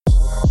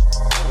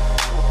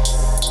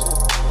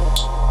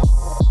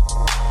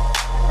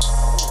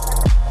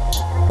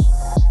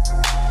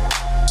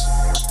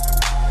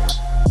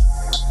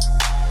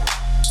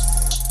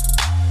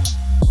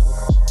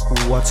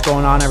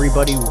going on,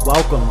 everybody?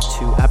 Welcome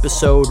to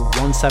episode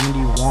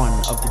 171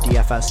 of the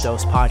DFS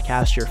Dose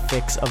podcast, your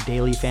fix of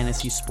daily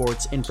fantasy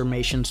sports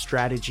information,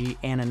 strategy,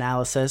 and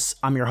analysis.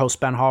 I'm your host,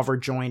 Ben Halver,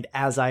 joined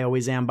as I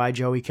always am by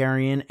Joey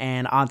Carrion.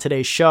 And on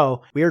today's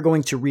show, we are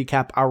going to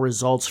recap our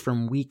results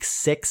from week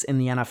 6 in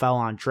the NFL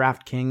on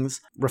DraftKings,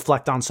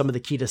 reflect on some of the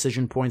key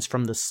decision points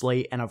from the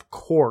slate, and of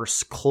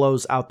course,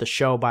 close out the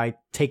show by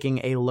taking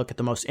a look at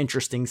the most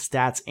interesting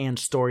stats and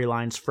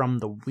storylines from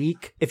the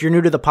week. If you're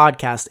new to the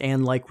podcast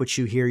and like what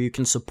you hear, you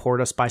can support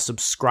us by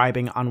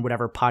subscribing on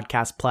whatever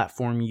podcast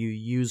platform you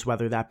use,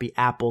 whether that be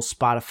Apple,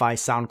 Spotify,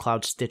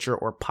 SoundCloud, Stitcher,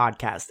 or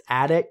Podcast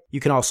Addict. You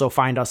can also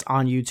find us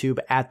on YouTube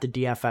at the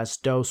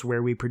DFS Dose,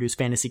 where we produce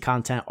fantasy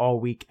content all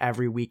week,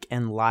 every week,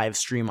 and live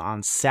stream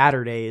on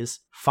Saturdays.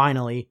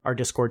 Finally, our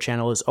Discord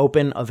channel is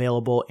open,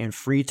 available, and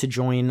free to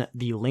join.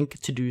 The link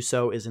to do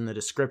so is in the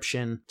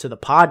description to the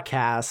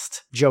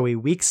podcast. Joey,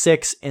 week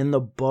 6 in the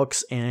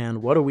books,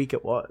 and what a week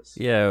it was.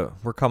 Yeah,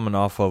 we're coming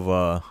off of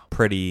a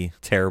pretty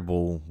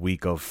terrible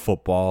week of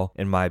football,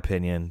 in my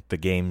opinion. The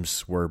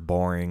games were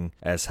boring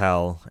as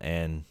hell,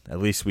 and at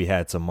least we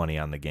had some money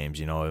on the games.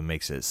 You know, it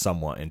makes it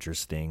somewhat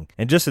interesting.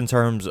 And just in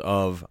terms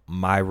of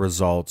my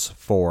results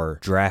for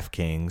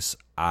DraftKings,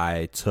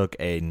 I took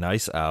a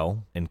nice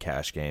L in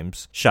cash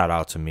games. Shout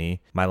out to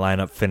me. My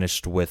lineup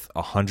finished with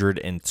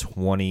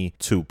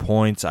 122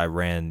 points. I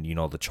ran,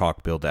 the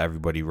chalk build that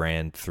everybody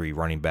ran, 3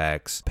 running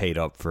backs, paid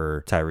up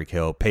for Tyreek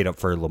Hill, paid up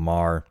for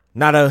Lamar.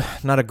 Not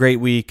a great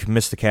week.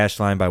 Missed the cash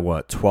line by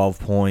 12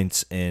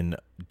 points in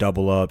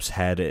double ups,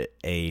 had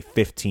a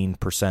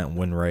 15%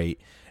 win rate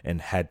in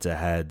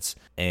head-to-heads,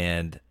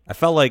 and I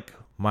felt like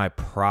my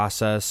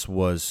process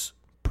was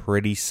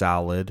pretty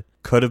solid.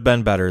 Could have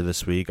been better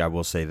this week, I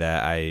will say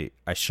that. I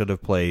should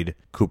have played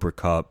Cooper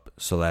Kupp,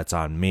 so that's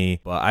on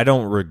me. But I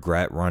don't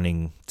regret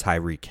running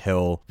Tyreek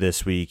Hill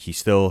this week. He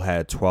still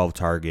had 12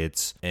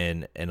 targets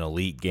in an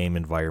elite game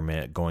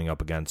environment going up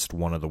against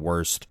one of the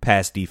worst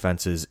pass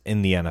defenses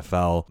in the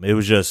NFL. It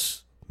was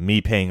just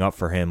me paying up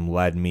for him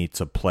led me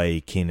to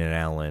play Keenan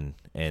Allen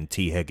and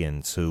T.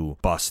 Higgins, who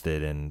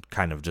busted and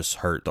kind of just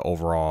hurt the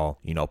overall,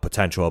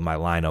 potential of my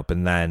lineup.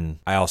 And then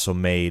I also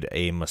made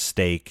a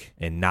mistake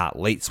in not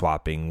late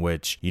swapping,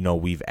 which,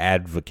 we've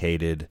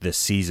advocated this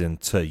season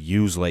to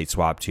use late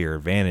swap to your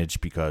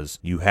advantage because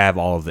you have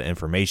all of the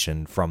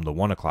information from the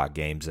 1 o'clock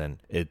games, and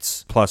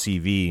it's plus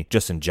EV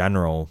just in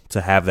general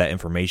to have that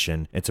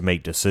information and to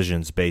make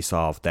decisions based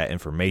off that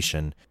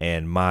information.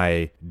 And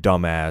my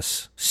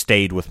dumbass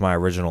stayed with my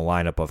original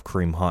lineup of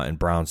Kareem Hunt and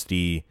Browns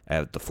D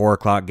at the 4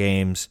 o'clock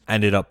game.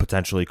 Ended up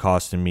potentially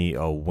costing me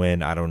a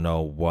win. I don't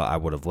know what I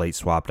would have late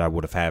swapped. I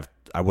would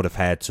have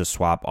had to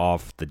swap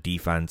off the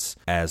defense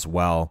as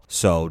well.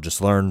 So just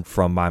learn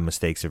from my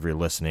mistakes if you're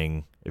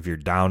listening. If you're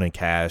down in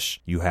cash,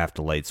 you have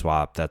to late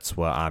swap. That's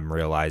what I'm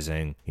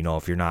realizing.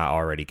 If you're not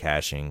already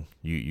cashing,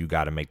 you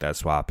got to make that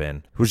swap in.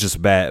 It was just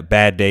a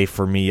bad day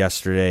for me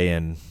yesterday,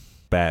 and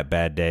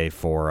bad day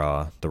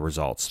for the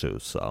results too.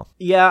 So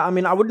yeah,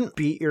 I wouldn't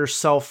beat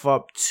yourself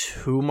up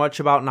too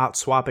much about not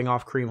swapping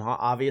off Kareem Hunt.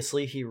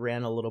 Obviously, he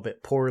ran a little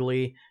bit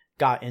poorly,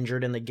 got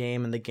injured in the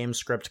game, and the game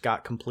script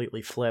got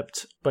completely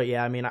flipped. But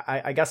yeah,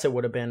 I guess it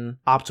would have been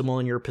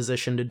optimal in your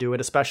position to do it,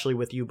 especially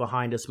with you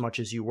behind as much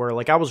as you were.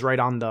 Like, I was right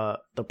on the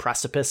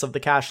precipice of the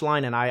cash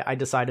line, and I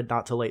decided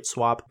not to late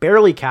swap.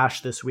 Barely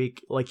cashed this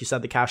week. Like you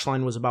said, the cash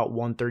line was about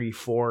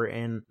 134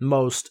 in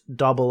most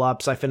double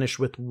ups. I finished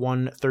with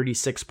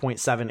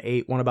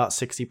 136.78, won about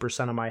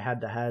 60% of my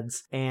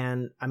head-to-heads.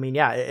 And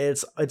yeah,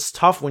 it's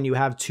tough when you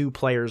have 2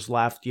 players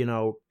left,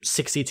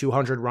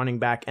 6,200 running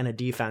back and a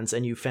defense,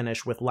 and you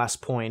finish with less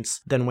points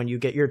than when you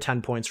get your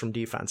 10 points from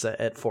defense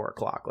at 4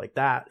 o'clock. Like,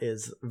 that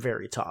is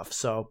very tough.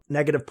 So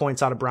negative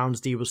points out of Browns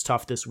D was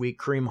tough this week.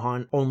 Kareem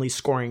Hunt only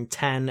scoring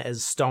 10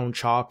 as stone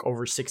chalk,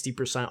 over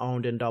 60%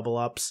 owned in double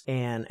ups,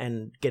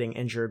 and getting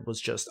injured was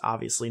just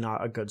obviously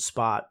not a good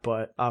spot.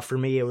 But for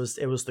me, it was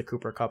the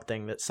Cooper Kupp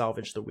thing that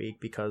salvaged the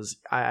week, because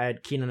I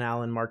had Keenan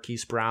Allen,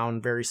 Marquise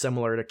Brown, very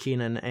similar to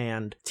Keenan,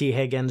 and T.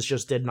 Higgins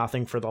just did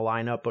nothing for the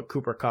lineup, but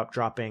Cooper Kupp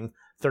dropping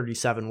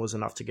 37 was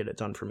enough to get it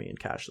done for me in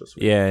cash this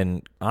week. Yeah,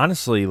 and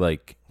honestly,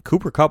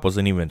 Cooper Kupp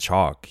wasn't even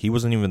chalk. He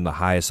wasn't even the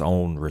highest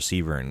owned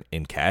receiver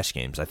in cash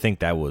games. I think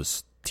that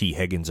was T.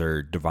 Higgins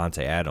or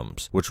Devontae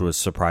Adams, which was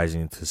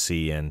surprising to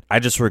see. And I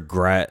just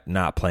regret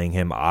not playing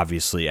him,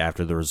 obviously,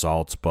 after the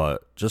results.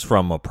 But just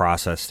from a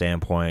process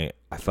standpoint,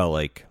 I felt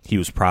like he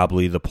was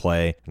probably the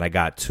play. And I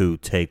got to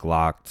take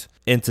locked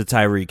into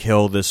Tyreek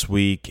Hill this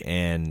week.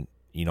 And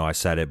I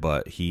said it,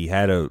 but he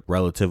had a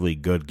relatively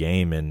good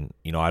game, and,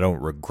 I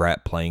don't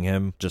regret playing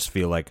him. Just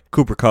feel like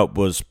Cooper Kupp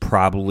was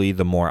probably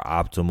the more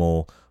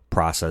optimal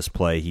process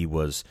play. He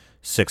was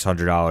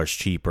 $600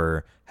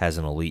 cheaper, has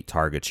an elite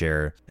target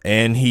share,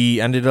 and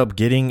he ended up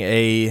getting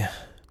a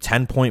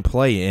 10-point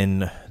play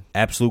in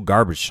absolute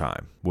garbage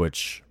time,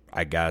 which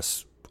I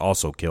guess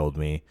also killed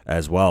me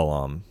as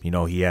well.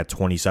 He had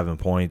 27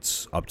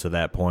 points up to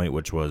that point,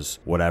 which was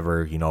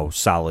whatever,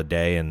 solid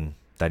day, and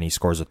then he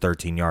scores a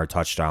 13-yard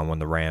touchdown when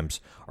the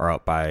Rams are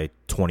up by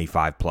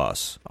 25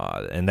 plus.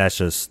 And that's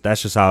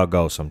just how it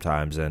goes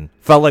sometimes. And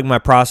felt like my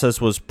process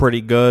was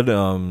pretty good.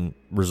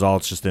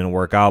 Results just didn't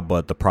work out,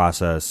 but the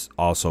process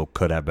also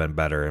could have been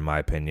better in my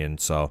opinion.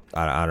 So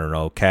I don't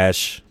know.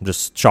 Cash,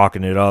 just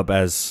chalking it up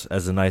as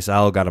a nice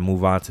L. Got to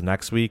move on to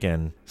next week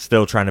and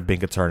still trying to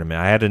bank a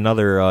tournament. I had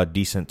another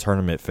decent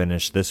tournament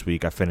finish this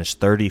week. I finished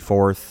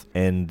 34th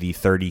in the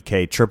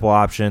 30K triple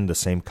option, the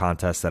same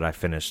contest that I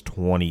finished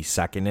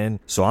 22nd in.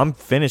 So I'm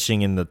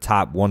finishing in the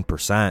top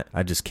 1%.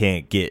 I just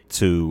can't get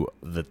to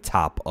the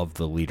top of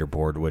the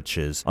leaderboard, which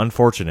is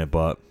unfortunate,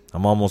 but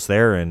I'm almost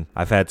there, and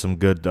I've had some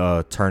good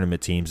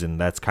tournament teams, and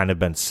that's kind of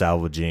been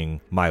salvaging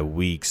my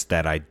weeks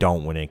that I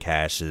don't win in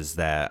cash, is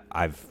that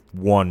I've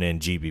won in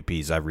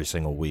GBPs every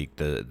single week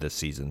this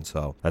season.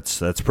 So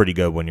that's pretty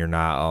good when you're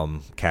not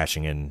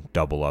cashing in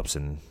double ups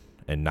and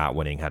not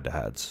winning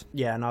head-to-heads.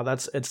 Yeah, no,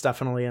 it's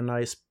definitely a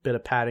nice bit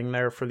of padding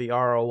there for the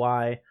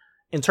ROI.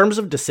 In terms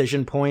of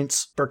decision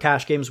points for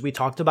cash games, we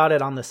talked about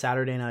it on the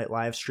Saturday night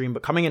live stream,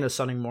 but coming into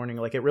Sunday morning,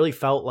 like it really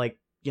felt like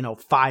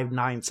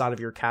 5/9 out of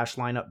your cash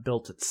lineup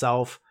built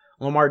itself.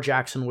 Lamar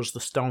Jackson was the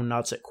stone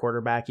nuts at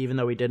quarterback. Even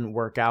though he didn't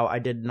work out, I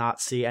did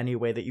not see any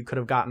way that you could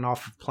have gotten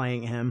off of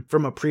playing him.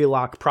 From a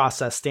pre-lock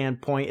process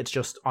standpoint, it's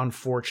just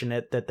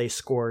unfortunate that they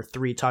score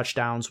 3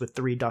 touchdowns with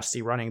 3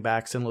 dusty running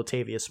backs in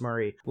Latavius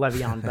Murray,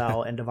 Le'Veon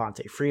Bell, and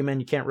Devontae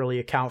Freeman. You can't really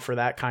account for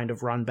that kind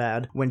of run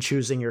bad when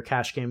choosing your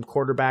cash game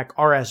quarterback.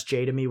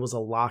 RSJ to me was a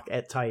lock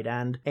at tight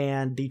end.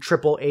 And the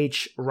Triple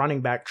H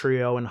running back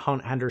trio and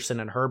Hunt, Henderson,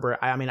 and Herbert,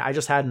 I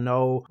just had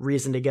no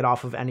reason to get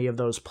off of any of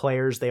those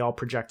players. They all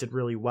projected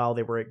really well.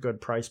 They were at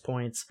good price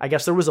points. I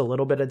guess there was a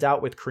little bit of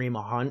doubt with Kareem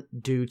Hunt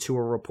due to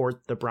a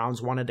report the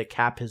Browns wanted to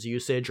cap his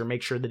usage or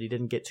make sure that he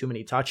didn't get too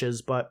many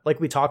touches. But like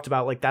we talked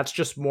about, like that's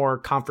just more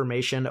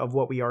confirmation of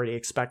what we already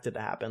expected to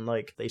happen.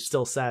 Like they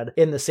still said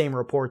in the same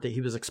report that he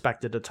was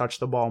expected to touch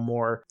the ball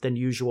more than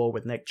usual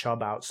with Nick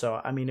Chubb out. So,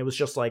 it was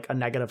just like a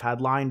negative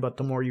headline, but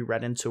the more you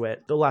read into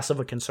it, the less of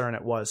a concern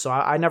it was. So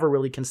I never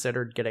really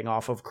considered getting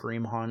off of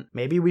Kareem Hunt.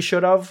 Maybe we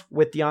should have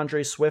with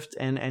DeAndre Swift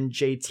and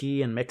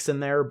JT and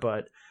Mixon there,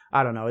 but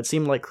I don't know. It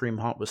seemed like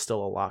Kareem Hunt was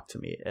still a lock to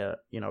me,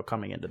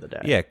 coming into the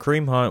day. Yeah,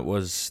 Kareem Hunt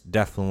was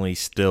definitely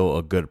still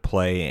a good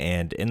play.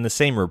 And in the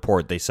same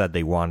report, they said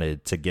they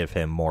wanted to give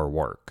him more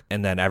work.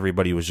 And then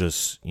everybody was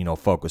just,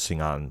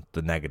 focusing on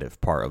the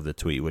negative part of the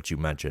tweet, which you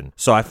mentioned.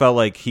 So I felt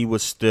like he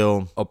was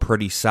still a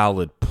pretty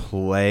solid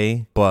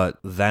play. But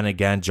then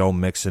again, Joe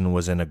Mixon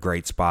was in a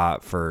great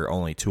spot for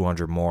only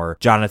 200 more.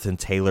 Jonathan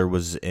Taylor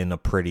was in a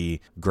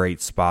pretty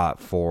great spot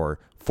for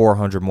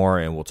 400 more,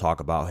 and we'll talk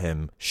about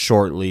him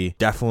shortly.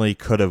 Definitely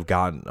could have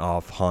gotten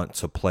off Hunt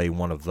to play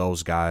one of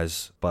those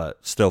guys, but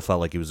still felt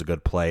like he was a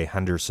good play.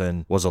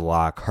 Henderson was a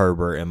lock.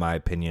 Herbert, in my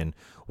opinion,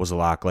 was a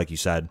lock. Like you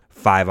said,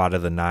 5 out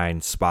of the 9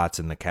 spots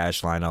in the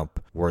cash lineup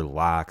were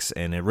locks,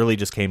 and it really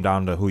just came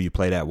down to who you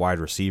played at wide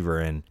receiver.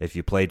 And if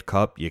you played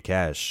Cup, you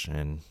cash,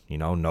 and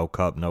no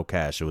Cup, no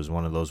cash. It was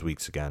one of those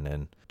weeks again,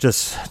 and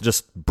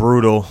just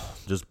brutal.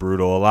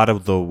 A lot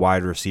of the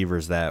wide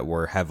receivers that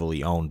were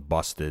heavily owned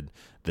busted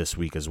this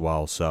week as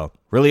well. So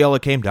really all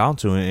it came down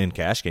to in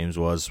cash games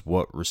was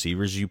what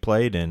receivers you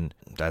played, and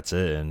that's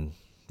it. And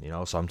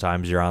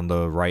sometimes you're on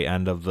the right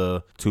end of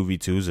the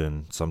 2v2s,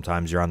 and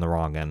sometimes you're on the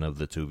wrong end of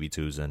the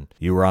 2v2s, and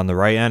you were on the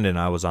right end and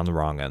I was on the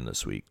wrong end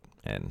this week.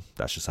 And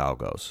that's just how it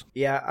goes.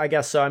 Yeah, I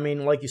guess so.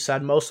 Like you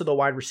said, most of the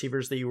wide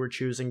receivers that you were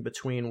choosing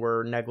between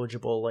were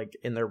negligible, like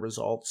in their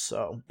results.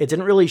 So it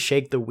didn't really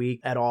shake the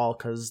week at all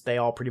because they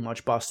all pretty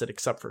much busted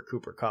except for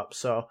Cooper Kupp.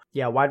 So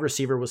yeah, wide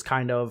receiver was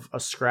kind of a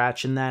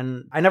scratch. And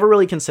then I never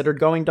really considered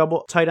going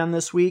double tight end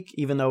this week,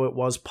 even though it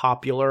was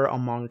popular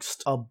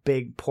amongst a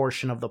big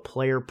portion of the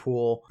player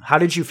pool. How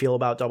did you feel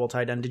about double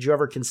tight end? Did you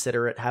ever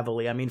consider it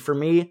heavily? For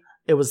me,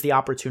 it was the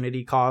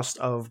opportunity cost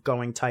of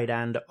going tight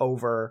end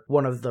over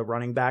one of the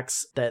running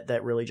backs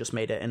that really just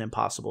made it an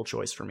impossible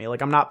choice for me.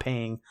 Like, I'm not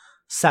paying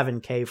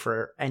 $7K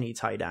for any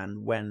tight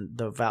end when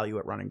the value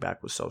at running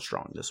back was so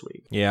strong this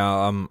week. Yeah,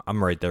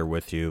 I'm right there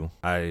with you.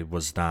 I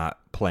was not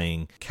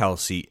playing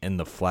Kelsey in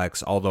the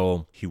flex,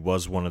 although he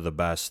was one of the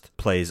best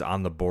plays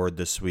on the board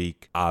this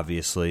week,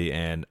 obviously,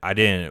 and I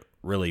didn't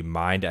really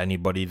mind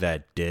anybody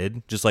that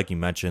did. Just like you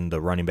mentioned,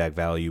 the running back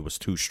value was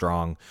too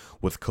strong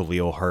with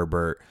Khalil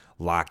Herbert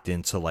locked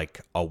into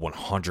like a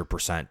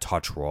 100%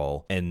 touch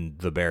roll in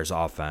the Bears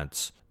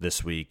offense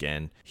this week,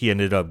 and he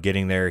ended up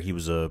getting there. He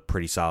was a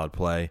pretty solid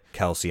play.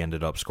 Kelsey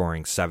ended up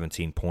scoring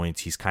 17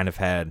 points. He's kind of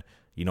had,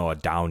 a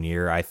down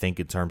year, I think,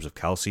 in terms of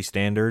Kelsey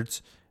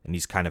standards, and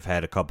he's kind of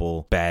had a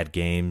couple bad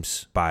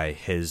games by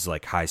his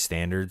like high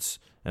standards.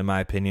 In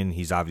my opinion,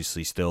 he's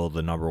obviously still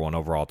the number 1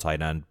 overall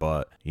tight end,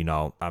 but,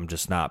 I'm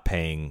just not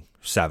paying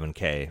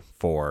 $7K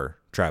for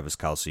Travis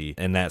Kelsey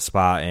in that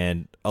spot.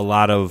 And a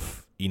lot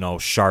of,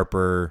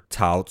 sharper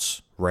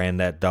touts ran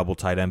that double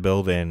tight end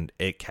build and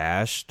it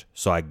cashed.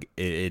 So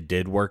it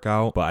did work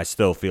out, but I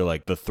still feel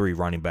like the 3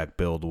 running back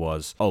build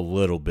was a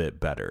little bit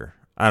better.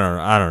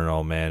 I don't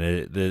know,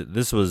 man.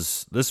 This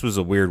was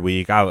a weird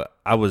week.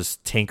 I was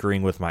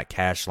tinkering with my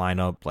cash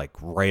lineup like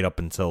right up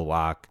until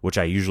lock, which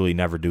I usually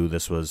never do.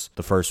 This was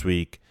the first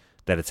week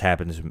that it's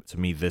happened to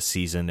me this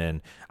season,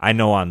 and I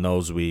know on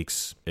those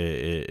weeks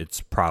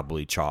it's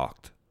probably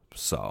chalked.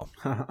 So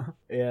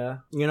yeah,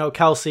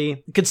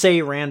 Kelsey, you could say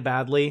he ran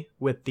badly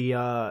with the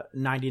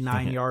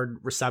 99-yard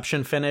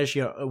reception finish,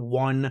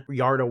 1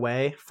 yard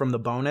away from the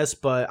bonus.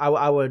 But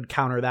I would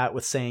counter that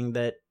with saying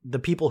that the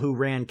people who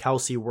ran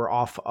Kelsey were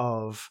off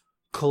of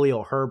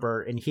Khalil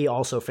Herbert, and he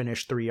also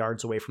finished 3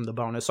 yards away from the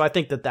bonus. So I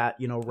think that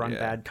run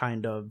bad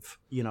kind of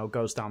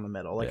goes down the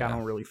middle. I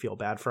don't really feel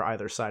bad for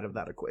either side of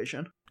that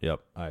equation. Yep,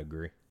 I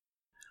agree.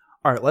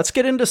 All right, let's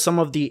get into some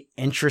of the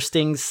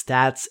interesting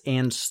stats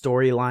and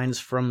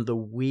storylines from the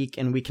week,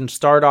 and we can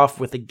start off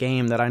with a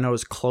game that I know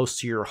is close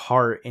to your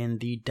heart in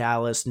the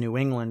Dallas-New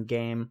England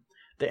game.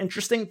 The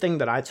interesting thing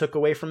that I took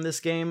away from this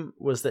game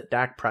was that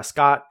Dak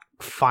Prescott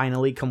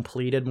finally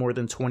completed more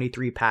than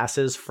 23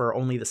 passes for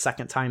only the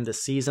second time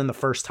this season, the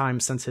first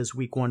time since his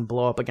Week 1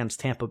 blow-up against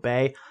Tampa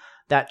Bay.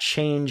 That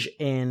change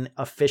in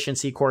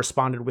efficiency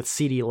corresponded with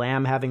CeeDee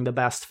Lamb having the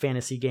best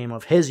fantasy game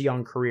of his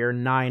young career,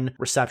 9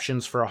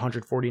 receptions for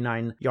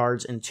 149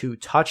 yards and 2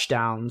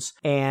 touchdowns.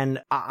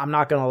 And I'm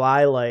not going to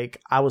lie,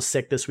 I was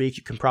sick this week.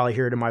 You can probably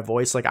hear it in my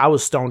voice. I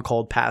was stone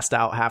cold passed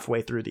out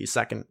halfway through the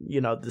second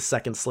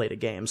slate of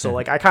games. So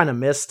I kind of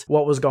missed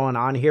what was going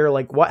on here.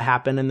 What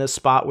happened in this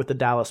spot with the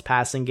Dallas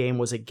passing game?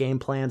 Was it game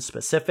plan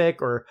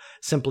specific or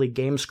simply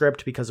game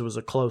script because it was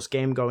a close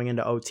game going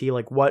into OT?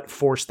 What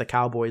forced the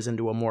Cowboys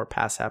into a more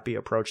pass-happy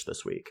approach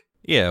this week?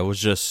 Yeah, it was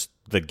just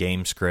the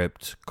game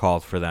script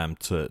called for them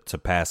to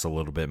pass a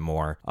little bit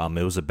more.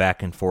 It was a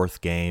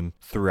back-and-forth game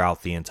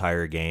throughout the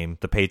entire game.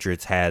 The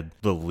Patriots had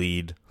the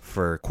lead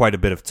for quite a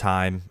bit of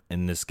time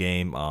in this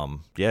game.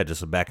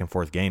 Just a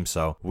back-and-forth game.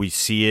 So we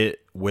see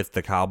it with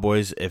the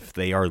Cowboys. If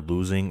they are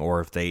losing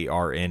or if they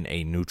are in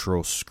a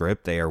neutral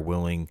script, they are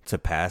willing to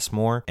pass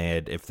more.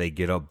 And if they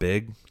get up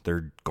big,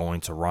 they're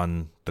going to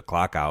run the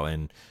clock out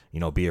and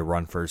be a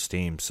run-first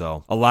team.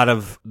 So a lot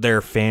of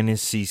their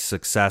fantasy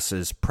success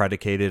is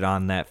predicated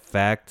on that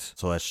fact.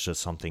 So that's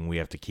just something we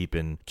have to keep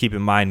in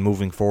mind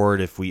moving forward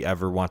if we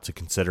ever want to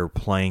consider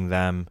playing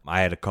them.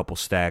 I had a couple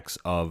stacks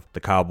of the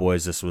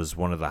Cowboys. This was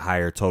one of the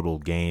higher total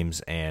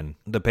games, and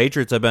the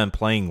Patriots have been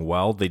playing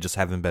well. They just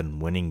haven't been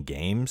winning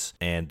games,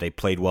 and they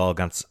played well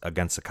against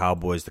the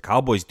Cowboys. The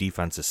Cowboys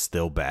defense is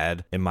still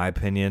bad, in my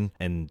opinion,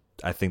 and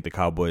I think the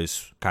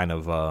Cowboys kind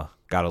of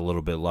got a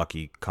little bit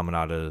lucky coming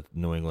out of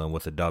New England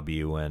with a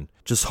W, and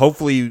just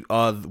hopefully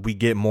we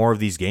get more of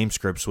these game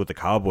scripts with the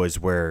Cowboys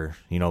where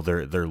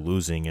they're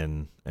losing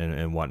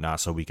and whatnot,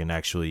 so we can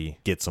actually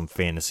get some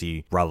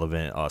fantasy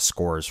relevant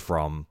scores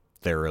from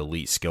their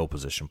elite skill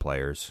position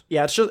players.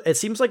 Yeah, it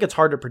seems like it's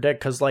hard to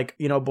predict because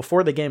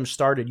before the game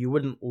started, you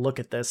wouldn't look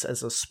at this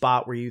as a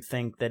spot where you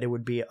think that it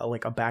would be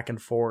a back and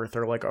forth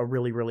or a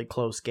really, really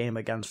close game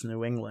against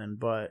New England,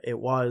 but it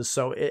was.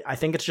 So I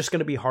think it's just going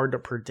to be hard to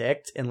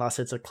predict unless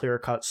it's a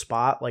clear-cut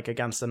spot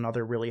against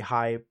another really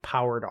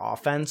high-powered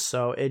offense.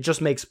 So it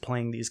just makes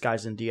playing these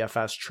guys in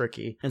DFS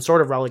tricky and sort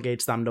of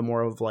relegates them to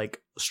more of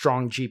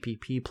strong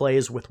GPP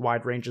plays with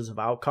wide ranges of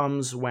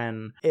outcomes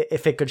when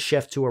if it could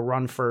shift to a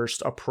run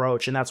first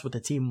approach, and that's what the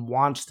team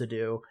wants to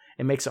do,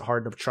 it makes it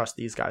hard to trust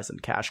these guys in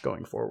cash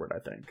going forward, I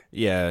think.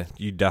 Yeah,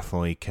 you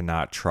definitely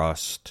cannot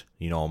trust,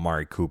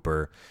 Amari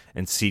Cooper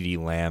and CeeDee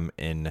Lamb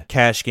in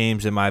cash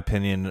games, in my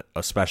opinion,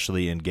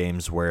 especially in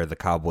games where the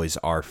Cowboys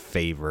are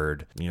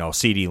favored.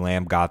 CeeDee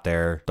Lamb got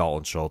there,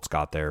 Dalton Schultz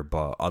got there,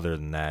 but other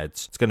than that,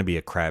 it's going to be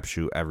a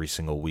crapshoot every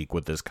single week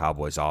with this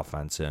Cowboys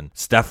offense, and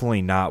it's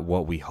definitely not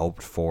what we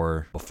hoped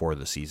for before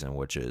the season,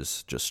 which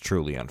is just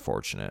truly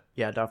unfortunate.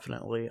 Yeah,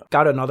 definitely.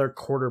 Got another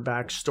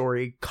quarterback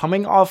story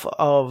coming off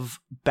of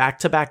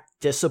back-to-back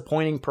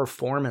disappointing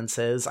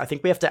performances. I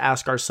think we have to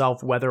ask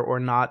ourselves whether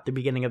or not the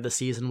beginning of the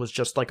season was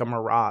just a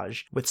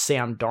mirage with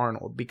Sam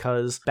Darnold,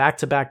 because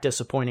back-to-back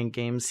disappointing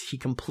games, he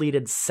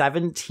completed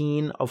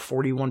 17 of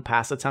 41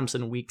 pass attempts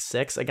in week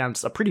 6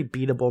 against a pretty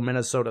beatable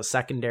Minnesota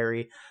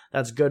secondary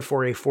that's good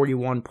for a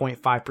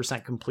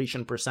 41.5%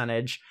 completion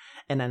percentage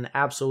and an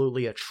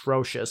absolutely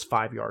atrocious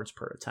 5 yards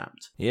per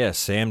attempt. Yeah,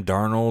 Sam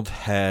Darnold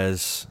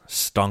has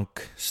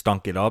stunk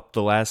it up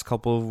the last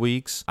couple of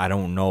weeks. I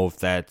don't know if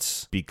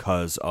that's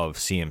because of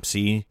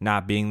CMC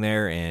not being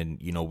there,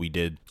 and we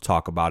did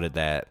talk about it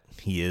that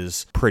he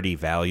is pretty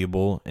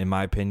valuable in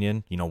my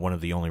opinion. One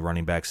of the only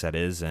running backs that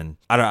is, and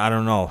I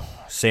don't know.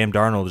 Sam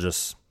Darnold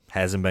just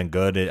hasn't been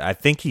good. I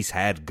think he's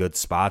had good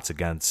spots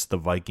against the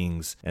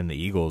Vikings and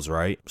the Eagles,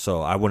 right?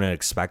 So I wouldn't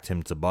expect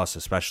him to bust,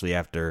 especially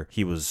after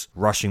he was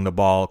rushing the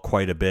ball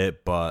quite a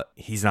bit, but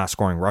he's not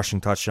scoring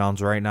rushing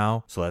touchdowns right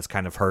now. So that's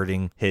kind of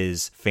hurting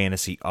his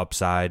fantasy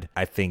upside.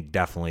 I think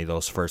definitely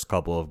those first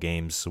couple of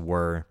games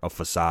were a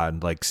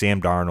facade.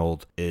 Sam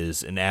Darnold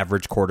is an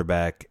average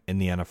quarterback in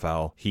the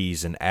NFL.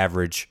 He's an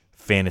average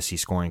fantasy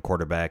scoring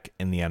quarterback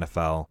in the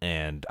NFL,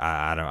 and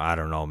I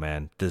don't know,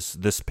 man.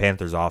 This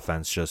Panthers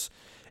offense just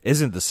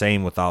isn't the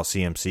same without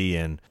CMC,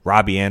 and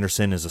Robbie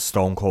Anderson is a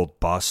stone cold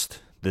bust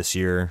this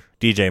year.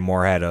 DJ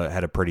Moore had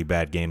a pretty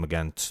bad game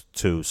again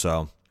too,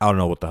 so I don't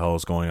know what the hell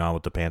is going on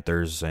with the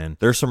Panthers. And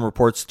there's some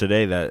reports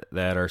today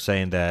that are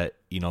saying that,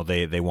 you know,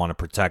 they want to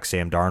protect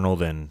Sam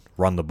Darnold and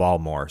run the ball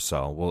more.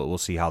 So we'll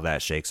see how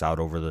that shakes out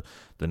over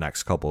the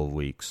next couple of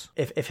weeks.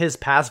 If his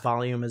pass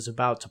volume is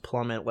about to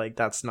plummet, like,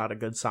 that's not a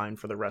good sign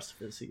for the rest of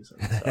his season.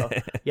 So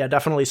yeah,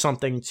 definitely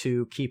something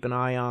to keep an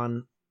eye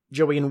on.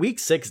 Joey, in week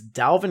 6,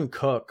 Dalvin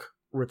Cook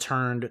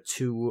returned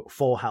to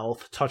full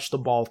health, touched the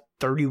ball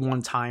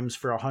 31 times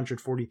for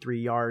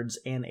 143 yards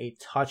and a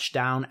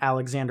touchdown.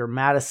 Alexander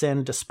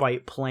Mattison,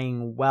 despite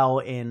playing well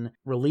in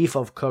relief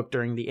of Cook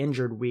during the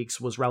injured weeks,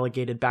 was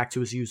relegated back to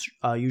his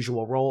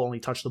usual role,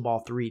 only touched the ball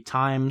 3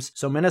 times.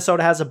 So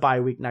Minnesota has a bye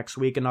week next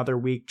week, another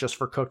week just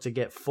for Cook to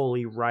get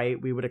fully right.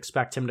 We would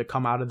expect him to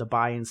come out of the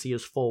bye and see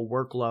his full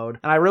workload.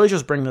 And I really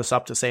just bring this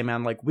up to say,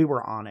 man, like, we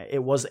were on it.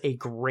 It was a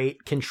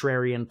great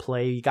contrarian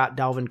play. You got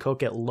Dalvin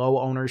Cook at low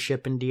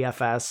ownership in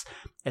DFS.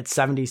 At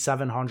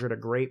 $7,700, a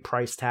great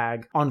price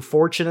tag.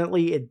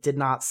 Unfortunately, it did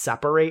not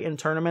separate in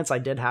tournaments. I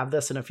did have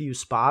this in a few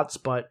spots,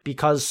 but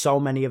because so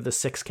many of the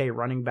 6K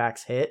running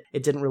backs hit,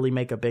 it didn't really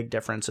make a big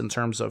difference in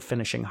terms of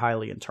finishing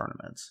highly in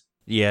tournaments.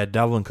 Yeah,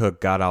 Dalvin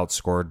Cook got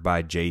outscored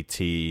by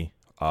JT,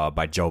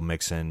 by Joe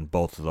Mixon.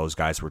 Both of those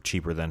guys were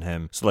cheaper than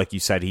him. So like you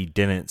said, he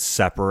didn't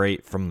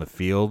separate from the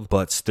field,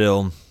 but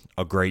still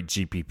a great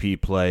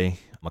GPP play.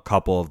 A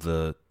couple of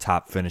the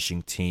top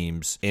finishing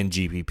teams in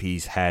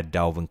GPPs had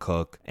Dalvin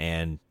Cook,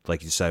 and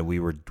like you said, we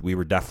were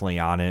definitely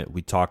on it.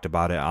 We talked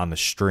about it on the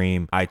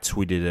stream. I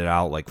tweeted it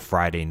out like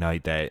Friday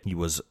night that he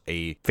was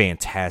a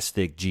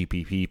fantastic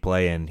GPP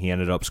play, and he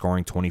ended up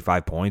scoring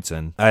 25 points.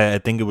 And I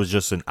think it was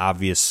just an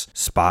obvious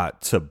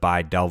spot to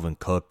buy Dalvin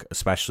Cook,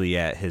 especially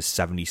at his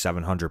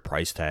 $7,700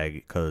 price tag,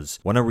 because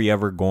when are we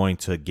ever going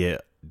to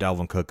get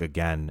Dalvin Cook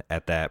again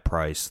at that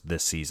price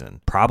this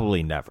season?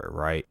 Probably never,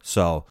 right?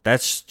 So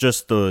that's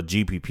just the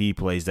GPP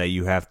plays that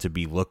you have to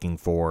be looking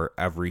for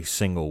every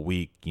single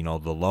week. You know,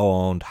 the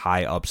low-owned,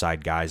 high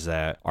upside guys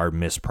that are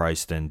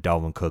mispriced, and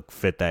Dalvin Cook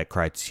fit that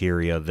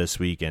criteria this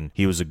week, and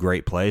he was a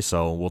great play,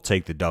 so we'll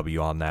take the W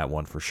on that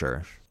one for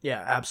sure.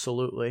 Yeah,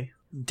 absolutely.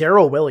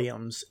 Darrell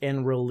Williams,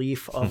 in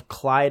relief of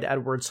Clyde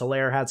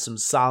Edwards-Helaire, had some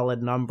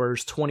solid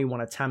numbers: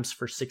 21 attempts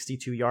for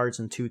 62 yards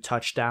and 2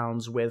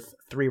 touchdowns with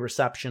 3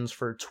 receptions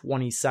for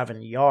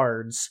 27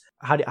 yards.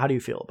 How do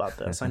you feel about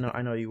this?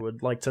 I know you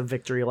would like to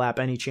victory lap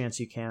any chance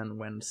you can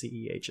when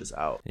CEH is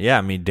out. Yeah,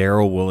 I mean,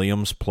 Darrell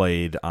Williams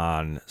played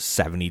on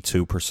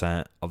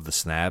 72% of the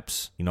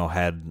snaps, you know,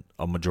 had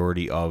a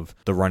majority of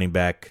the running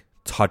back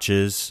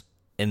touches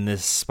in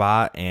this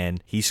spot,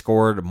 and he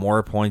scored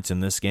more points in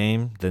this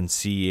game than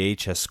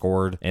CEH has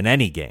scored in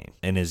any game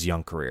in his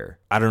young career.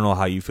 I don't know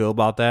how you feel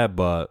about that,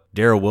 but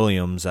Darrell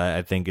Williams,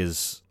 I think,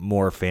 is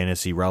more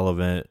fantasy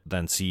relevant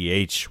than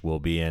CEH will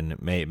be,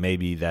 and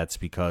maybe that's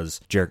because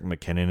Jerick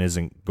McKinnon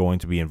isn't going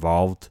to be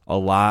involved a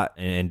lot,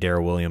 and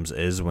Darrell Williams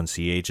is when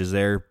CEH is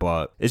there,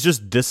 but it's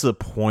just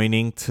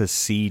disappointing to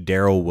see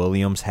Darrell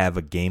Williams have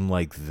a game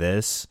like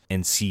this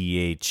and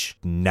CEH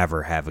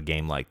never have a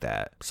game like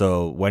that.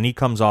 So when he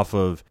comes off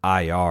of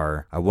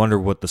IR, I wonder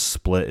what the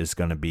split is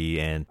going to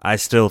be, and I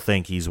still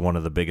think he's one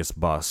of the biggest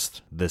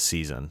busts this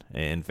season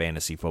in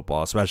fantasy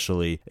football,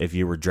 especially if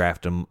you were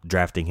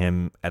drafting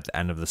him at the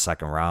end of the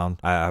second round.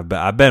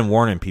 I've been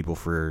warning people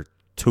for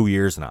 2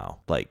 years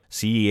now. Like,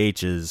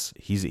 CEH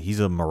he's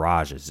a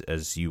mirage,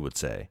 as you would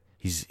say.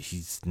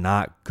 He's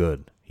not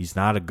good. He's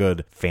not a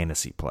good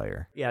fantasy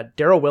player. Yeah,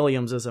 Darrell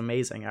Williams is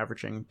amazing,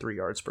 averaging 3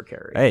 yards per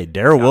carry. Hey,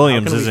 Darrell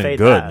Williams isn't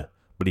good,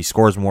 but he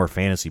scores more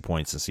fantasy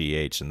points than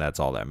CEH, and that's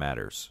all that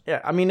matters.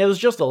 Yeah, I mean, it was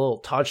just a little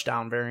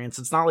touchdown variance.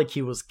 It's not like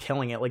he was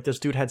killing it. Like, this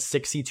dude had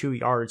 62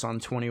 yards on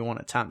 21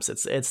 attempts.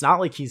 It's not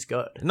like he's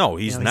good. No,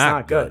 he's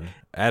not good.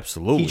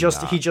 Absolutely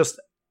He just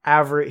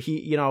average.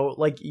 He,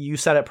 like you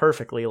said it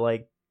perfectly.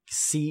 Like,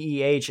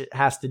 CEH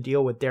has to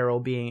deal with Darrell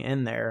being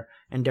in there,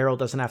 and Darrell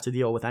doesn't have to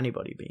deal with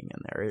anybody being in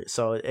there.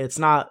 So it's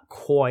not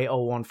quite a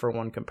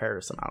 1-for-1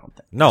 comparison, I don't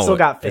think. No, still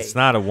got faith. It's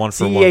not a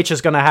 1-for-1. CEH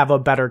is going to have a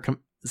better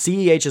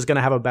CEH is going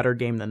to have a better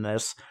game than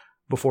this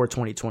before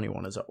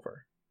 2021 is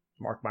over.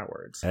 Mark my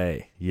words.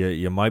 Hey,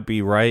 you might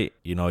be right.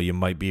 You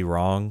might be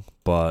wrong.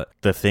 But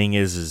the thing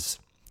is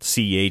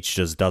CEH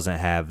just doesn't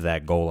have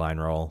that goal line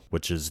role,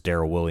 which is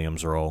Darrell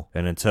Williams' role.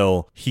 And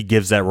until he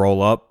gives that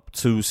role up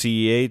to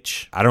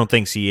CEH, I don't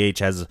think CEH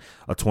has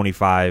a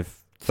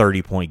 25,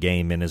 30-point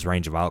game in his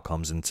range of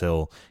outcomes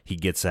until he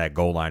gets that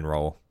goal line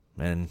role.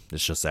 And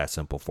it's just that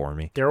simple for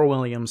me. Darrell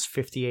Williams,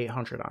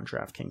 5,800 on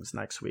DraftKings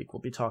next week. We'll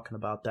be talking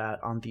about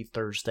that on the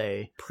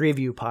Thursday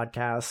preview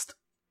podcast.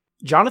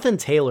 Jonathan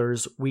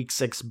Taylor's Week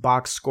 6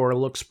 box score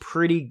looks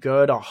pretty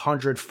good.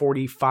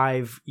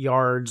 145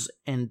 yards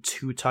and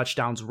 2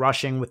 touchdowns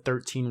rushing with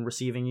 13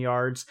 receiving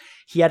yards.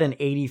 He had an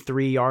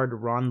 83-yard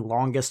run,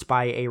 longest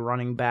by a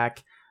running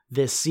back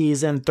this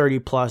season,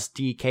 30-plus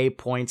DK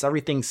points.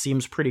 Everything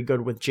seems pretty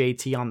good with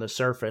JT on the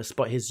surface,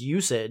 but his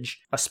usage,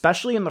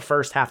 especially in the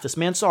first half, this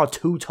man saw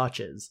 2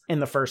 touches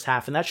in the first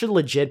half, and that should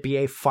legit be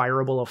a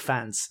fireable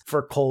offense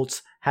for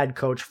Colts head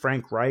coach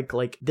Frank Reich.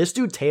 Like, this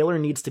dude Taylor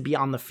needs to be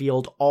on the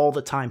field all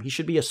the time. He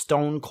should be a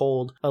stone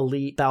cold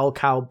elite bell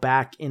cow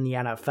back in the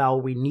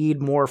NFL. We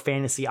need more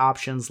fantasy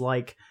options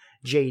like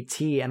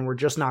JT, and we're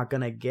just not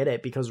going to get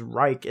it because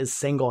Reich is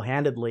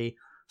single-handedly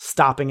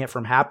stopping it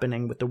from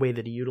happening with the way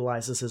that he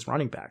utilizes his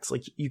running backs.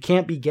 Like, you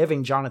can't be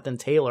giving Jonathan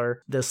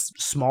Taylor this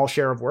small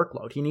share of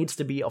workload. He needs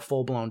to be a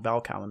full-blown bell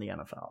cow in the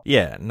NFL.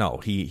 Yeah, no,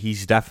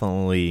 he's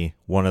definitely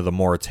one of the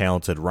more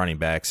talented running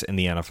backs in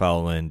the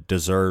NFL and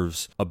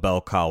deserves a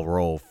bell cow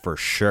role for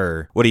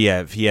sure. What do you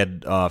have? He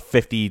had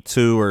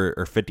 52 or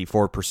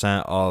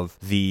 54% of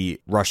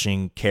the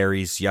rushing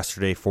carries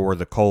yesterday for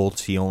the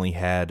Colts. He only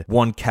had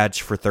one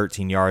catch for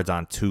 13 yards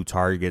on 2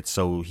 targets,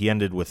 so he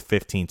ended with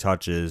 15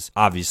 touches.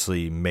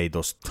 Obviously made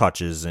those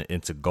touches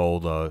into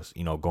gold,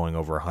 going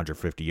over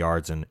 150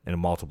 yards and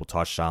multiple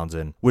touchdowns.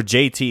 And with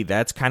JT,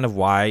 that's kind of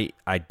why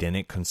I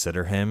didn't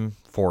consider him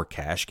for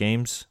cash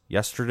games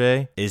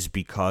yesterday, is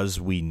because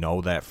we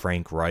know that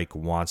Frank Reich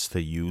wants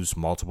to use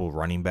multiple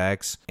running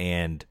backs,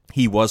 and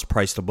he was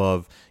priced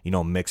above,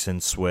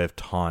 Mixon,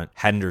 Swift, Hunt,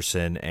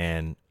 Henderson,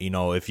 and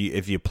if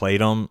you played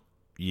him,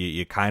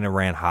 you kind of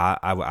ran hot.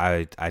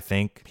 I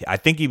think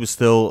he was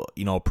still,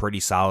 a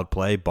pretty solid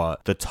play,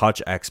 but the touch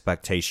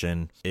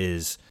expectation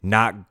is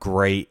not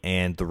great,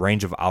 and the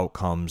range of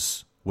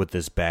outcomes with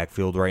this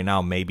backfield right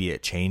now, maybe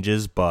it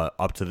changes, but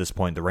up to this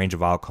point, the range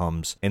of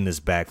outcomes in this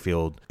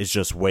backfield is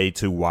just way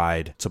too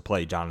wide to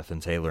play Jonathan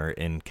Taylor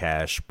in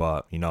cash.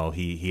 But,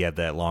 he had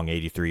that long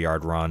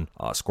 83-yard run,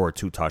 scored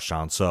 2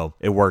 touchdowns, so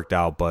it worked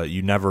out. But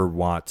you never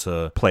want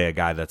to play a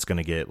guy that's going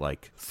to get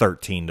like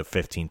 13 to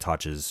 15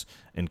 touches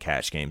in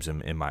cash games,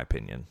 in my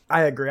opinion.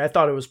 I agree. I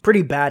thought it was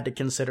pretty bad to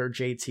consider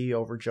JT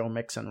over Joe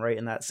Mixon right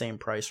in that same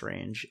price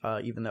range,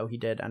 even though he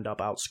did end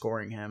up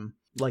outscoring him.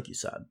 Like you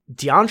said,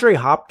 DeAndre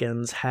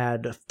Hopkins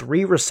had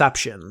 3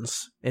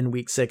 receptions in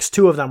week 6.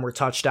 2 of them were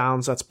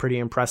touchdowns. That's pretty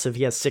impressive.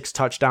 He has 6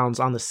 touchdowns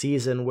on the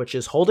season, which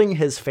is holding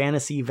his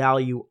fantasy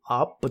value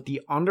up, but the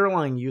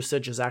underlying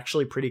usage is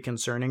actually pretty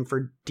concerning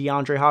for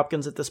DeAndre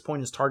Hopkins at this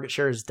point. His target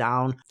share is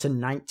down to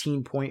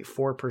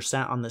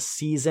 19.4% on the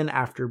season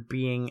after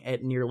being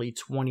at nearly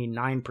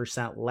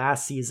 29%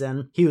 last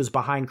season. He was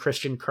behind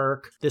Christian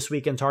Kirk this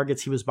week in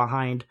targets. He was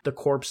behind the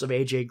corpse of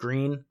AJ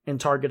Green in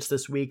targets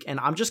this week, and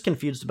I'm just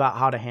confused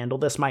about how to handle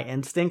this. My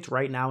instinct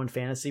right now in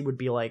fantasy would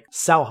be like,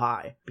 sell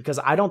high, because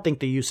I don't think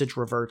the usage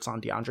reverts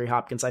on DeAndre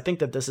Hopkins. I think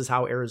that this is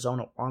how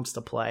Arizona wants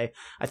to play.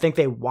 I think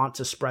they want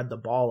to spread the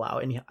ball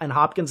out, and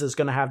Hopkins is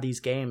going to have these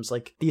games,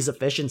 like these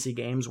efficiency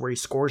games where he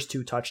scores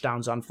 2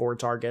 touchdowns on 4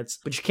 targets,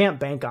 but you can't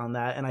bank on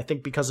that. And I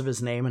think because of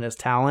his name and his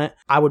talent,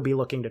 I would be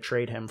looking to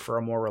trade him for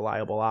a more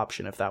reliable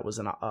option if that was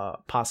a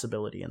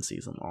possibility in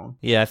season long.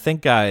 Yeah, I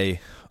think I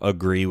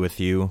agree with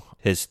you.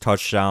 His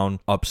touchdown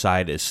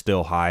upside is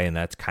still high, and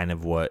that's kind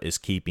of what is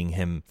keeping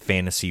him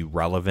fantasy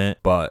relevant,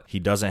 but he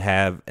doesn't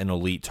have an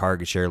elite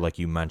target share like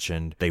you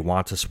mentioned. They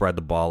want to spread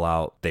the ball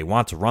out. They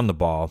want to run the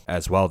ball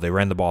as well. They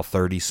ran the ball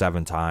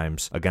 37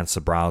 times against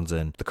the Browns,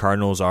 and the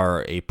Cardinals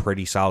are a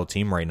pretty solid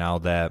team right now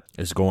that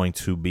is going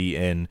to be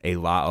in a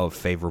lot of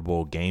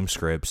favorable game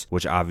scripts,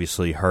 which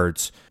obviously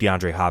hurts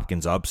DeAndre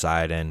Hopkins'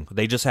 upside, and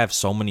they just have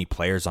so many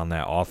players on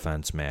that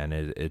offense, man.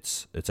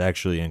 It's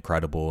actually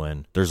incredible,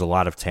 and there's a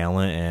lot of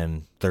talent, and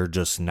they're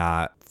just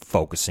not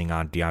focusing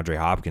on DeAndre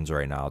Hopkins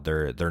right now.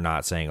 They're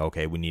not saying,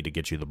 okay, we need to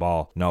get you the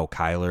ball. No,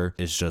 Kyler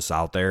is just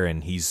out there,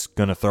 and he's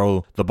going to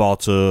throw the ball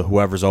to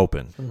whoever's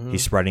open. Mm-hmm.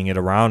 He's spreading it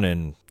around,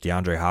 and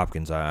DeAndre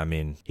Hopkins, I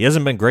mean, he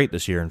hasn't been great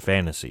this year in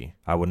fantasy.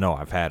 I would know.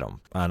 I've had him.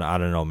 I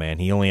don't know, man.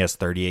 He only has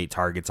 38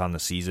 targets on the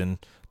season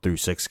through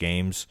 6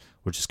 games,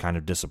 which is kind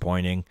of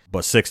disappointing.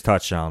 But 6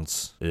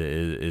 touchdowns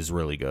is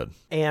really good.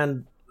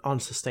 And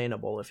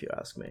unsustainable, if you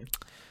ask me.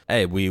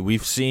 Hey,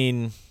 we've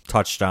seen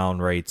touchdown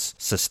rates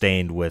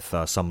sustained with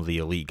some of the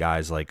elite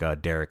guys like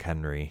Derrick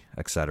Henry,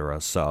 etc.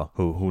 So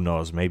who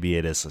knows? Maybe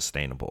it is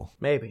sustainable.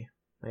 Maybe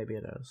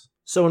it is.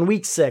 So in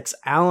week 6,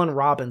 Allen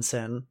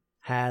Robinson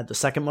had the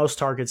second most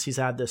targets he's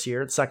had this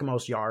year, the second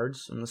most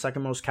yards, and the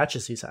second most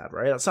catches he's had,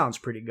 right? That sounds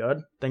pretty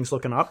good. Things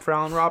looking up for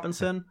Allen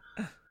Robinson?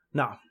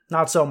 No,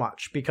 not so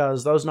much,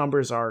 because those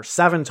numbers are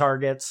 7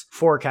 targets,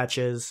 4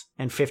 catches,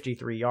 and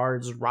 53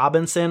 yards.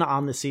 Robinson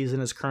on the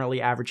season is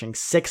currently averaging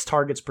 6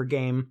 targets per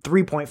game,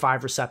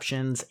 3.5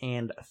 receptions,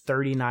 and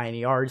 39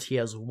 yards. He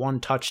has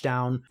 1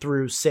 touchdown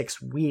through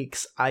 6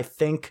 weeks. I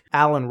think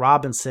Allen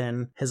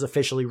Robinson has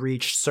officially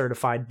reached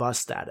certified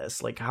bust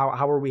status. Like,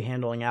 how are we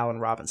handling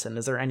Allen Robinson?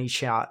 Is there any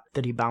shot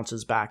that he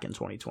bounces back in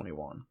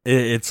 2021?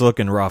 It's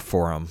looking rough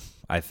for him,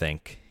 I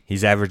think.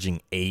 He's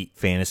averaging 8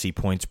 fantasy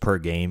points per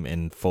game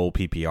in full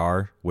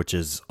PPR, which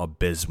is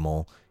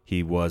abysmal.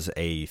 He was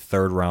a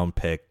 3rd-round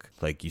pick.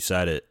 Like you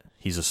said it,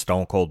 he's a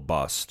stone cold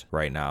bust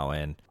right now,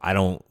 and I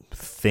don't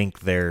think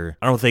there's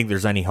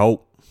any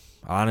hope.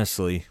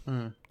 Honestly,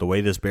 the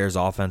way this Bears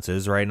offense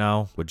is right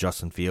now with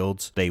Justin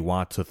Fields, they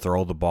want to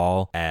throw the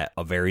ball at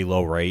a very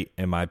low rate,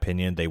 in my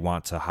opinion. They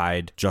want to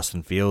hide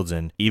Justin Fields,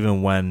 and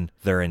even when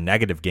they're in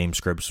negative game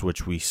scripts,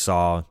 which we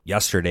saw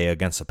yesterday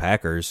against the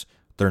Packers,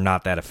 they're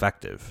not that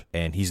effective.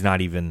 And he's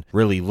not even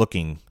really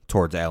looking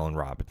towards Allen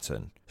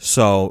Robinson.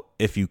 So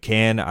if you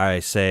can, I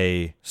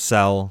say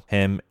sell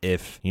him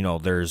if,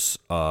 there's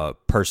a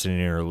person in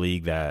your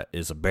league that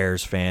is a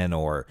Bears fan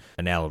or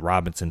an Allen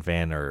Robinson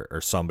fan or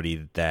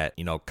somebody that,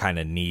 kind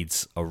of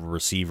needs a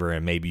receiver,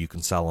 and maybe you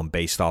can sell him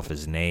based off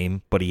his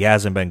name. But he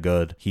hasn't been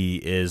good. He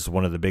is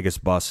one of the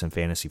biggest busts in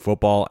fantasy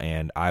football,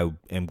 and I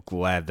am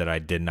glad that I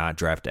did not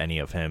draft any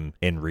of him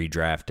in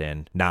redraft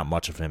and not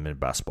much of him in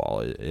best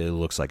ball. It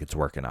looks like it's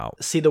working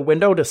out. See, the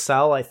window to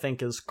sell, I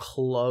think, is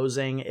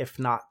closing, if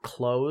not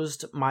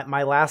closed.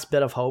 My last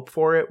bit of hope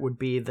for it would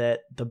be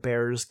that the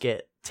Bears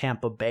get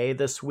Tampa Bay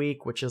this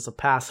week, which is a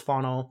pass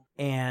funnel.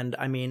 And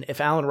I mean, if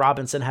Allen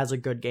Robinson has a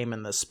good game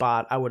in this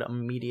spot, I would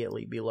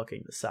immediately be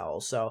looking to sell.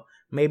 So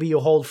maybe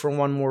you hold for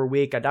one more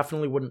week. I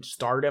definitely wouldn't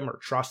start him or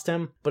trust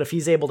him, but if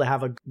he's able to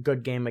have a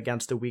good game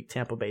against a weak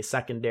Tampa Bay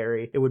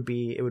secondary, it would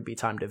be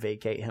time to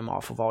vacate him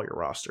off of all your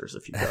rosters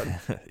if you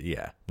could.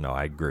 Yeah, no,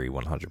 I agree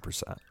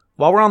 100%.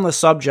 While we're on the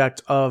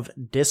subject of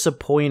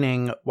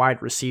disappointing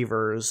wide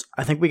receivers,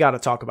 I think we got to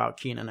talk about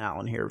Keenan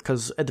Allen here,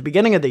 because at the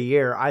beginning of the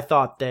year, I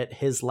thought that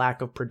his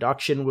lack of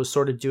production was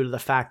sort of due to the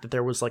fact that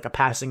there was like a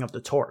passing of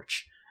the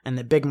torch and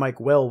that Big Mike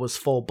Will was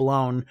full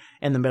blown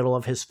in the middle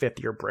of his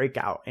 5th-year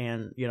breakout.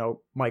 And,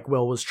 Mike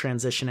Will was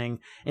transitioning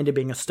into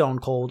being a stone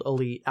cold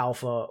elite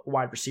alpha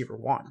wide receiver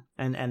 1.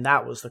 And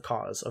that was the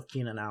cause of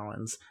Keenan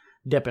Allen's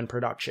dip in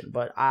production.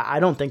 But I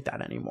don't think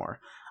that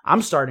anymore.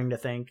 I'm starting to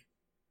think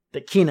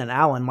that Keenan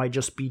Allen might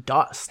just be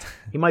dust.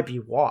 He might be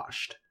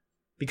washed.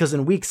 Because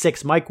in week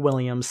 6, Mike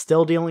Williams,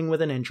 still dealing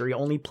with an injury,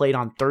 only played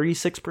on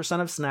 36%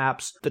 of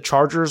snaps. The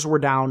Chargers were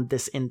down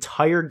this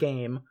entire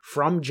game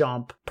from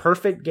jump.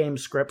 Perfect game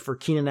script for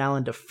Keenan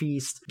Allen to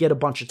feast, get a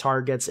bunch of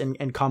targets,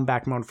 and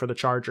comeback mode for the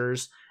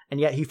Chargers. And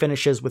yet he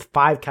finishes with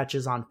 5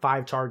 catches on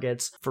 5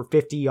 targets for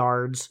 50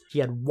 yards. He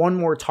had 1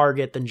 more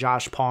target than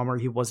Josh Palmer.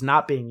 He was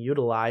not being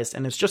utilized.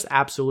 And it's just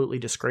absolutely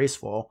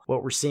disgraceful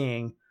what we're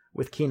seeing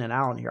with Keenan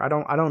Allen here. I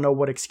don't know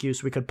what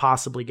excuse we could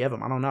possibly give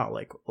him. I don't know.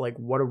 Like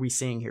what are we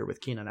seeing here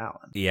with Keenan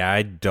Allen? Yeah,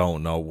 I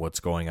don't know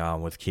what's going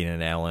on with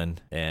Keenan Allen.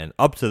 And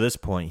up to this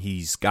point,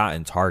 he's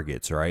gotten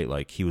targets, right?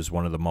 Like he was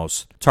one of the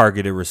most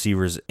targeted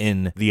receivers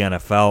in the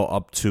NFL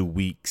up to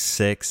week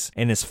 6.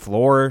 And his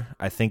floor,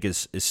 I think,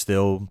 is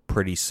still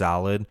pretty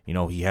solid.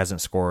 He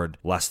hasn't scored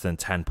less than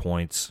 10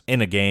 points in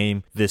a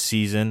game this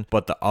season,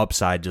 but the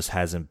upside just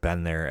hasn't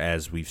been there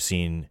as we've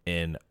seen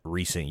in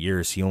recent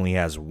years. He only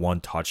has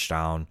 1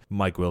 touchdown.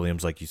 Mike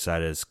Williams, like you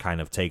said, is kind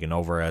of taken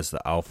over as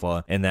the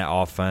alpha in that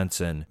offense,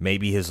 and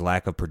maybe his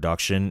lack of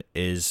production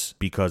is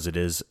because it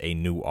is a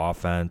new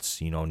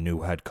offense,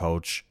 new head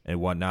coach and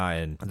whatnot,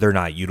 and they're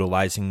not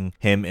utilizing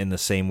him in the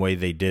same way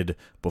they did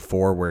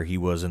before where he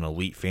was an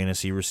elite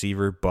fantasy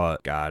receiver.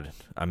 But God,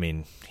 I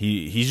mean,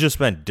 he's just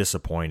been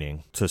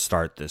disappointing to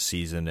start this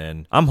season,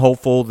 and I'm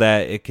hopeful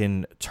that it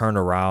can turn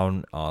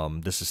around.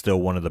 This is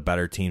still one of the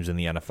better teams in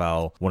the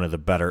NFL, one of the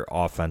better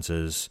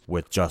offenses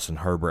with Justin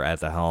Herbert at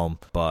the helm,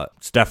 but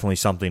it's definitely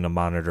something to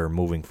monitor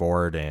moving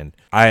forward. And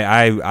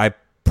I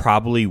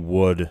probably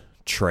would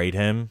trade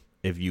him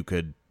if you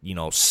could,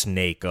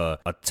 snake a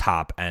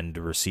top end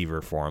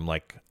receiver for him,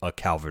 like a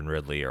Calvin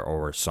Ridley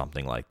or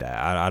something like that.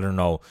 I don't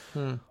know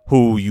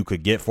who you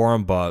could get for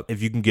him, but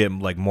if you can get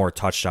like more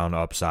touchdown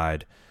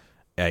upside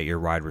at your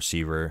wide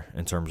receiver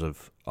in terms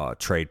of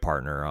trade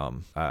partner,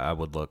 I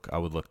would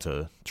look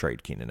to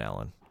trade Keenan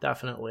Allen.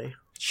 Definitely.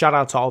 Shout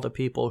out to all the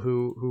people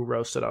who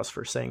roasted us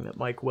for saying that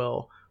Mike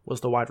Will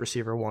was the wide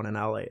receiver 1 in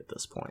LA at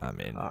this point. I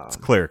mean, it's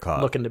clear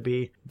cut. Looking to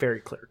be very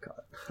clear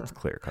cut. It's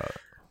clear cut.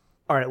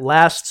 All right,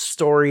 last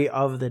story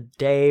of the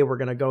day. We're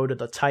going to go to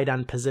the tight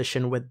end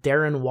position with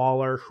Darren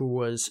Waller, who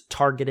was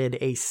targeted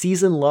a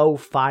season low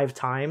 5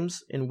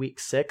 times in week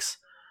 6.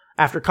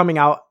 After coming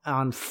out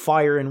on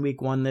fire in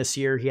week 1 this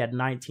year, he had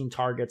 19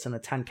 targets and a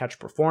 10-catch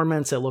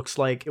performance. It looks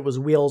like it was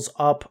wheels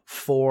up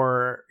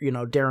for,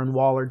 Darren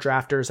Waller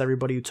drafters.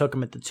 Everybody who took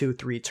him at the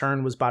 2-3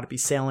 turn was about to be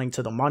sailing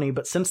to the money.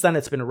 But since then,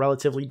 it's been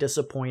relatively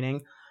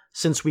disappointing.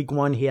 Since week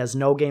 1, he has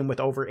no game with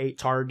over 8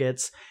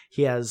 targets.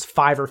 He has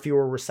 5 or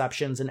fewer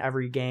receptions in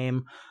every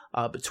game,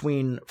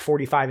 between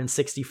 45 and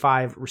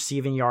 65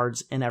 receiving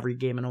yards in every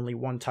game, and only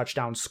 1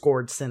 touchdown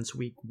scored since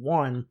week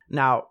 1.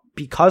 Now,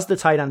 because the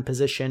tight end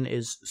position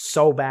is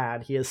so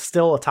bad, he is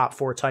still a top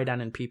 4 tight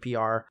end in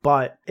PPR,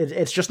 but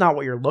it's just not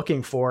what you're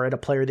looking for at a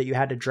player that you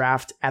had to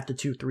draft at the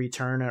 2-3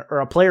 turn, or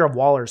a player of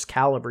Waller's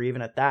caliber,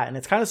 even at that. And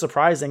it's kind of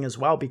surprising as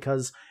well,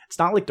 because it's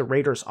not like the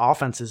Raiders'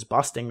 offense is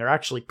busting. They're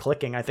actually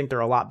clicking. I think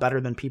they're a lot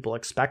better than people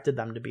expected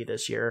them to be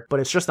this year, but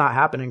it's just not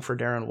happening for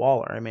Darren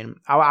Waller. I mean,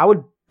 I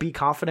would be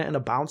confident in a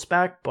bounce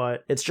back,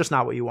 but it's just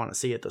not what you want to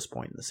see at this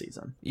point in the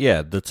season.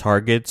 Yeah, the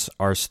targets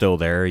are still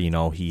there.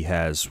 He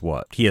has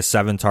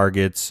 7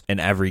 targets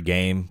in every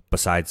game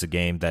besides the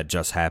game that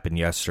just happened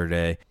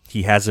yesterday.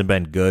 He hasn't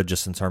been good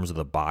just in terms of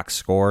the box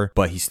score,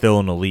 but he's still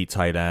an elite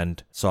tight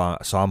end. So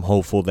I'm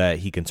hopeful that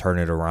he can turn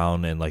it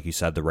around. And like you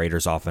said, the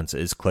Raiders offense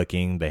is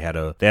clicking. They had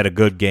a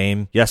good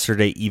game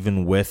yesterday,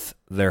 even with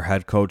their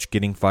head coach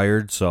getting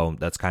fired. So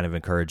that's kind of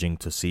encouraging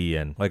to see.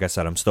 And like I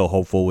said, I'm still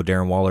hopeful with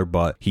Darren Waller,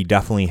 but he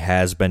definitely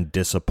has been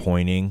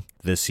disappointing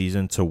this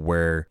season to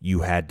where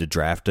you had to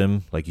draft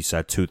him. Like you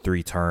said,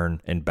 2-3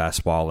 turn and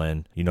best ball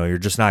in. You're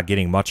just not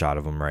getting much out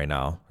of him right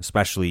now,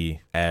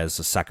 especially as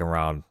a second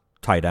round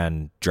tight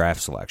end draft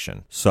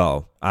selection.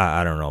 So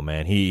I don't know,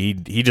 man. He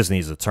just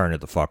needs to turn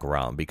it the fuck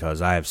around,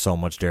 because I have so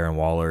much Darren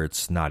Waller,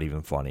 it's not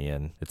even funny,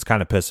 and it's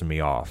kind of pissing me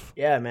off.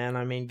 Yeah, man.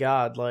 I mean,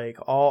 God, like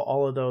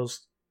all of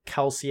those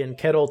Kelsey and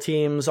Kittle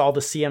teams, all the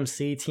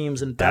CMC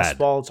teams and best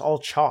ball, it's all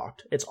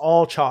chalked. It's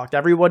all chalked.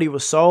 Everybody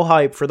was so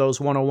hyped for those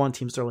 101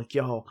 teams. They're like,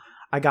 yo,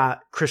 I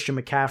got Christian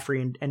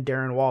McCaffrey and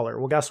Darren Waller.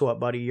 Well, guess what,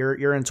 buddy?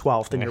 You're in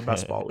 12th in your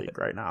best ball league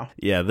right now.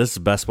 Yeah, this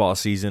best ball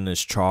season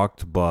is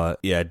chalked, but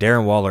yeah,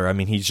 Darren Waller, I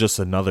mean, he's just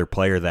another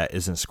player that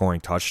isn't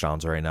scoring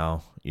touchdowns right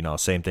now.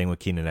 Same thing with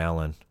Keenan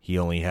Allen. He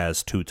only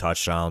has 2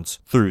 touchdowns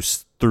through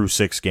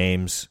 6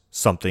 games,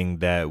 something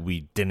that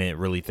we didn't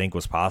really think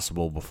was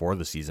possible before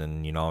the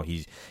season.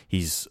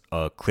 He's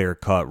a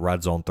clear-cut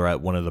red zone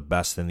threat, one of the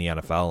best in the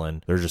NFL,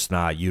 and they're just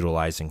not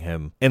utilizing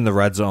him in the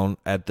red zone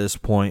at this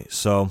point.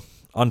 So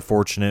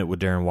unfortunate with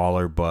Darren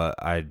Waller, but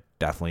I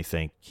definitely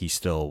think he's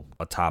still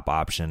a top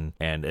option.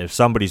 And if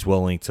somebody's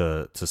willing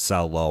to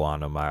sell low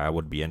on him, I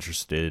would be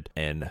interested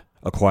in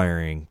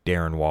acquiring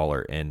Darren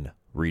Waller in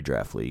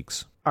redraft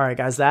leagues. All right,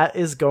 guys, that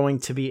is going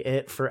to be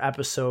it for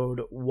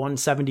episode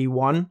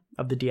 171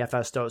 of the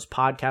DFS Dose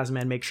podcast,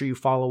 man. Make sure you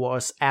follow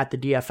us at the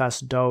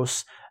DFS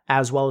Dose,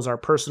 as well as our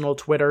personal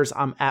Twitters.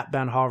 I'm at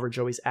Ben Hauver,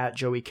 Joey's at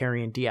Joey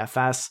Carrion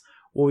DFS.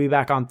 We'll be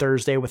back on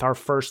Thursday with our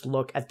first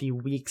look at the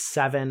Week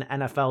 7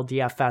 NFL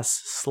DFS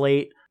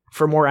slate.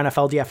 For more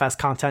NFL DFS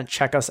content,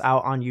 check us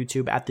out on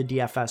YouTube at the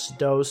DFS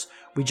Dose.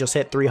 We just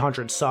hit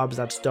 300 subs.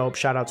 That's dope.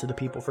 Shout out to the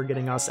people for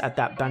getting us at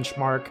that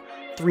benchmark.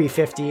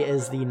 350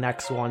 is the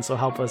next one, so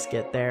help us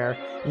get there.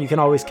 And you can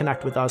always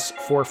connect with us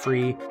for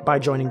free by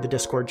joining the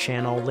Discord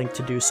channel. Link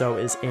to do so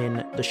is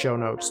in the show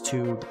notes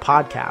to the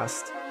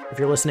podcast. If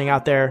you're listening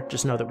out there,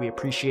 just know that we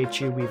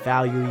appreciate you. We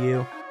value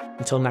you.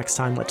 Until next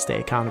time, let's stay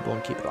accountable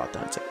and keep it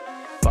authentic.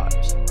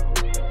 Vibes.